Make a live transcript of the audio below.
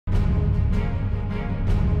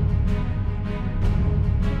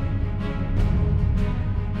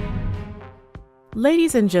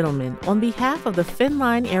Ladies and gentlemen, on behalf of the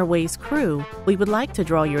Finline Airways crew, we would like to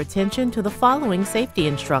draw your attention to the following safety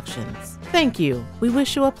instructions. Thank you. We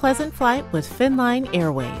wish you a pleasant flight with Finline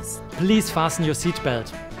Airways. Please fasten your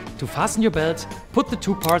seatbelt. To fasten your belt, put the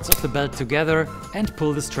two parts of the belt together and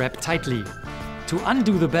pull the strap tightly. To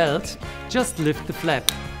undo the belt, just lift the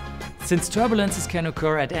flap. Since turbulences can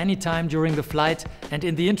occur at any time during the flight and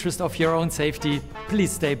in the interest of your own safety,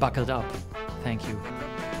 please stay buckled up. Thank you.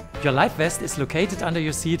 Your life vest is located under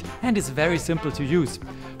your seat and is very simple to use.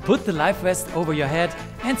 Put the life vest over your head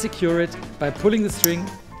and secure it by pulling the string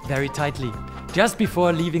very tightly. Just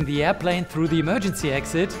before leaving the airplane through the emergency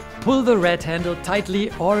exit, pull the red handle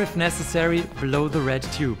tightly or, if necessary, blow the red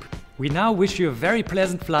tube. We now wish you a very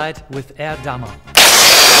pleasant flight with Air Dama.